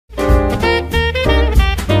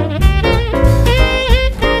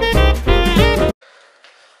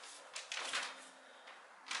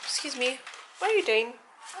you doing?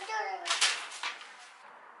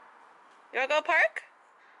 You wanna go to the park?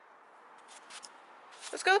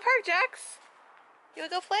 Let's go to the park, Jax. You wanna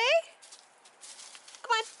go play?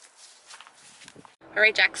 Come on.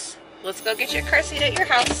 Alright, Jax. Let's go get your car seat at your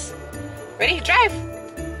house. Ready? Drive!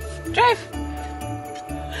 Drive!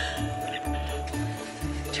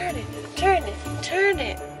 Turn it, turn it, turn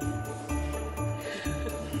it.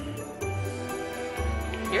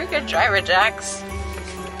 You're a good driver, Jax.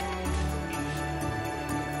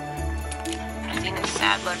 Acting a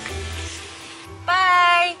sad look.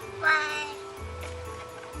 Bye! Bye.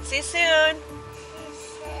 See you soon.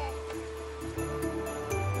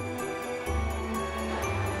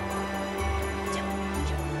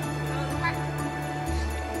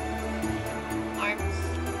 Arms.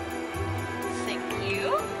 Thank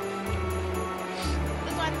you.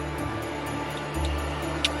 This one.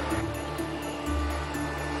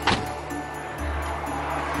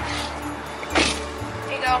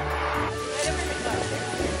 There you go.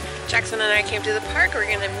 Jaxon and I came to the park. We're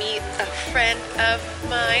gonna meet a friend of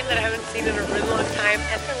mine that I haven't seen in a really long time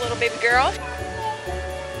and her little baby girl.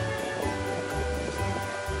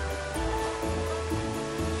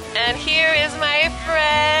 And here is my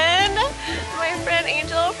friend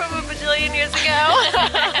Angel from a bajillion years ago.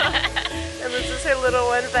 And this is her little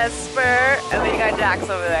one, Vesper. And then you got Jax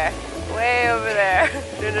over there, way over there,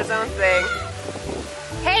 doing his own thing.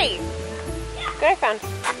 Hey! Good, I found.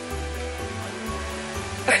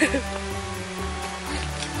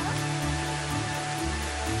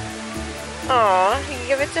 Aw, you can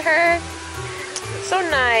give it to her? So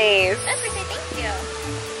nice. Vesper, say thank you.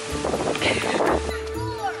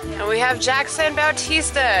 And we have Jaxon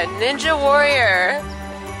Bautista, Ninja Warrior.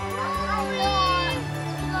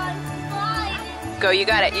 Go, you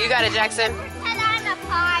got it. You got it, Jaxon.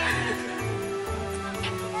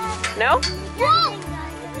 No?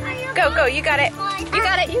 Go, go, you got it. You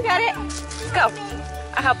got it, you got it. Go.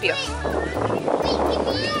 I'll help you.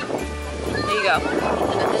 There you go.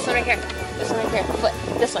 And then this one right here. This one right here. Foot.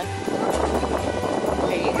 This one.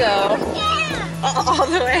 There you go. All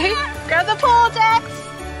the way. Grab the pole, Jax.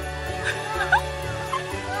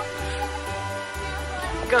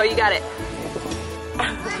 Go, you got it.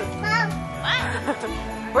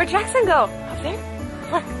 Where'd Jaxon go? Up there?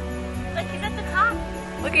 Look. Look, he's at the top.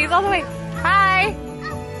 Look, he's all the way. Hi.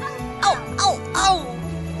 Oh, oh, oh.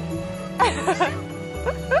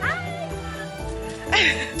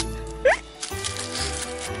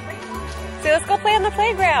 So let's go play on the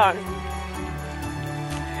playground.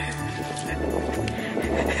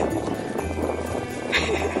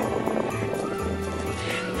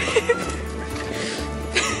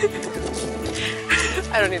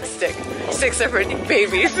 I don't need a stick. Sticks are for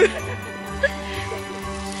babies.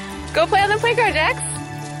 Go play on the playground, Jax.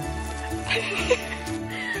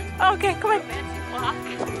 Okay, come on. Romantic walk.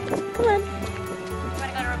 Come on. You want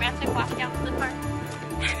to go on a romantic walk down to the park?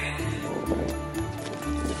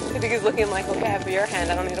 I think he's looking like, okay, I have your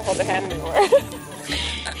hand. I don't need to hold their hand anymore.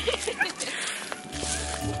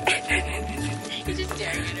 He's just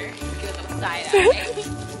staring at her. Give a little side eye.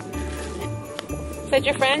 Is that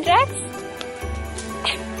your friend, Jax?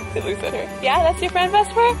 He looks at her. Yeah, that's your friend,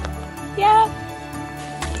 Vesper? Yeah.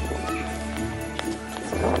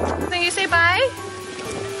 Then you say bye?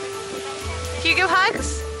 Can you give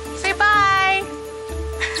hugs? Say bye.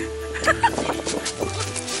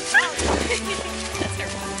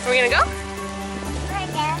 Are we gonna go?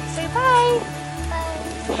 Say bye.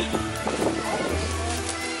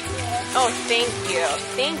 Oh, thank you.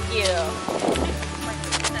 Thank you.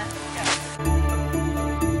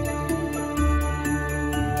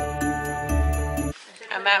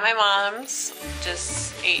 I'm at my mom's.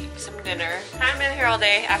 Just ate some dinner. I've been here all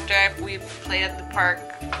day. After we played at the park,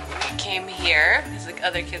 we came here because the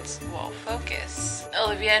other kids won't focus.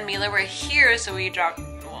 Olivia and Mila were here, so we dropped,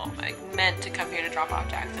 well, I meant to come here to drop off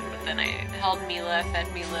Jaxon, but then I held Mila, fed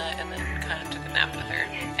Mila, and then kind of took a nap with her.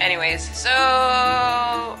 Anyways, so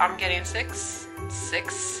I'm getting sick.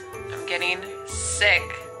 I'm getting sick.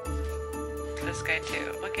 This guy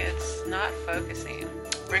too. Look, it's not focusing.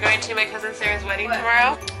 We're going to my cousin Sarah's wedding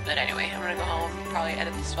tomorrow. But anyway, I'm gonna go home, probably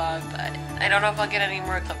edit this vlog, but I don't know if I'll get any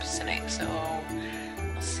more clips tonight, so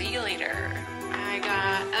I'll see you later. I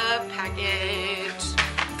got a package.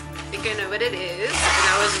 I think I know what it is. And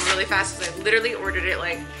that was really fast because I literally ordered it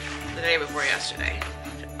like the day before yesterday.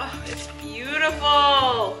 Oh, it's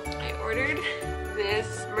beautiful. I ordered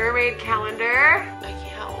this mermaid calendar. I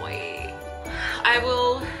can't wait. I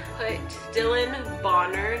will put Dylan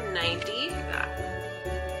Bonner 90. That.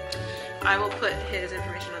 I will put his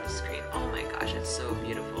information on the screen. Oh my gosh, it's so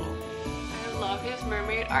beautiful. I love his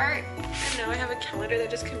mermaid art. And now I have a calendar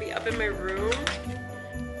that just can be up in my room.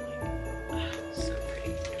 So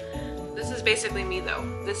pretty. This is basically me though.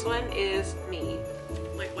 This one is me.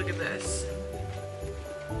 Like, look at this.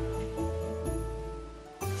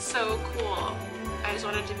 So cool. I just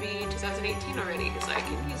want it to be 2018 already so I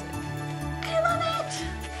can use it. I love it!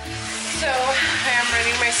 So I am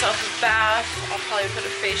running myself a bath. I'll probably put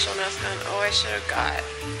a facial mask on. Oh, I should have got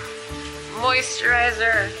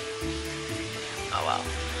moisturizer. Oh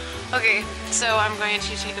well. Okay, so I'm going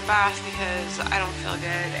to take a bath because I don't feel good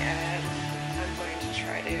and I'm going to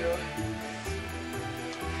try to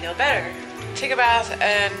feel better. Take a bath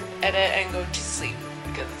and edit and go to sleep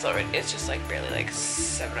because it's just like barely like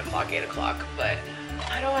 7 o'clock, 8 o'clock, but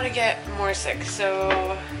I don't want to get more sick, so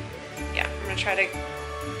yeah, I'm gonna try to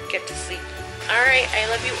get to sleep. Alright, I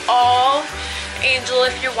love you all. Angel,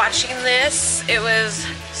 if you're watching this, it was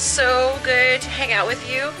so good to hang out with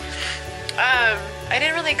you. I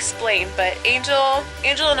didn't really explain, but Angel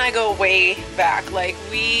and I go way back. Like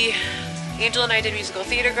Angel and I did musical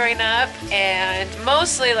theater growing up, and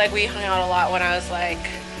mostly like we hung out a lot when I was like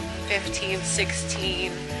 15,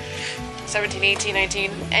 16, 17, 18,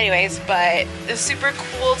 19. Anyways, but it's super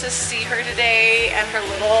cool to see her today and her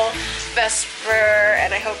little Vesper,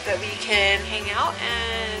 and I hope that we can hang out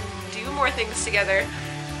and do more things together.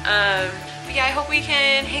 But yeah, I hope we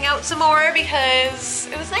can hang out some more because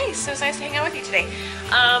it was nice. It was nice to hang out with you today.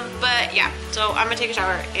 But yeah, so I'm gonna take a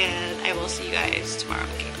shower and I will see you guys tomorrow.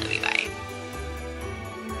 Okay, love you, bye.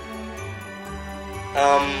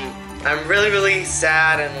 I'm really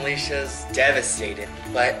sad and Alicia's devastated,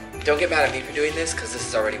 but don't get mad at me for doing this because this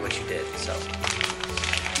is already what you did, so.